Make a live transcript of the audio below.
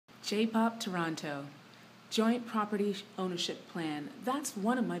JPOP Toronto, Joint Property Ownership Plan. That's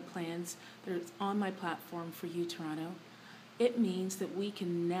one of my plans that's on my platform for you, Toronto. It means that we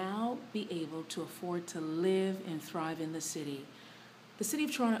can now be able to afford to live and thrive in the city. The City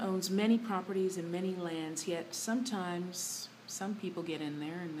of Toronto owns many properties and many lands, yet sometimes some people get in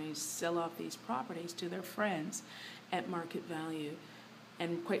there and they sell off these properties to their friends at market value.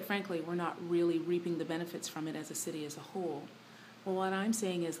 And quite frankly, we're not really reaping the benefits from it as a city as a whole. Well, what I'm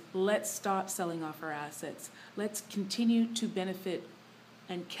saying is, let's stop selling off our assets. Let's continue to benefit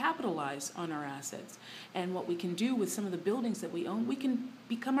and capitalize on our assets. And what we can do with some of the buildings that we own, we can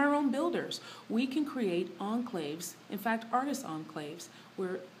become our own builders. We can create enclaves, in fact, artist enclaves,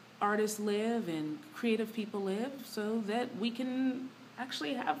 where artists live and creative people live, so that we can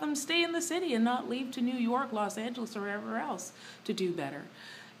actually have them stay in the city and not leave to New York, Los Angeles, or wherever else to do better.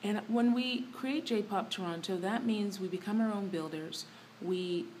 And when we create JPOP Toronto, that means we become our own builders.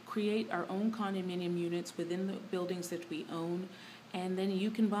 We create our own condominium units within the buildings that we own, and then you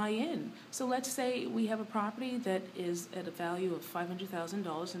can buy in. So let's say we have a property that is at a value of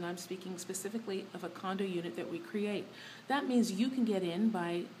 $500,000, and I'm speaking specifically of a condo unit that we create. That means you can get in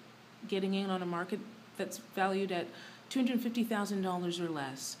by getting in on a market that's valued at $250,000 or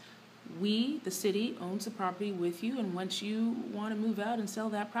less. We, the city, owns the property with you, and once you want to move out and sell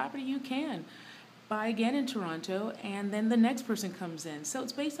that property, you can buy again in Toronto, and then the next person comes in. So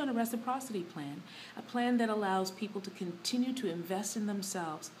it's based on a reciprocity plan, a plan that allows people to continue to invest in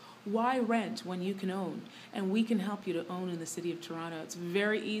themselves. Why rent when you can own? And we can help you to own in the City of Toronto. It's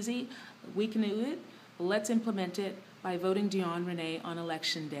very easy. We can do it. Let's implement it by voting Dion Renee on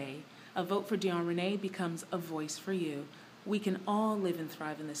Election Day. A vote for Dion Renee becomes a voice for you. We can all live and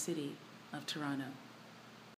thrive in the City of Toronto.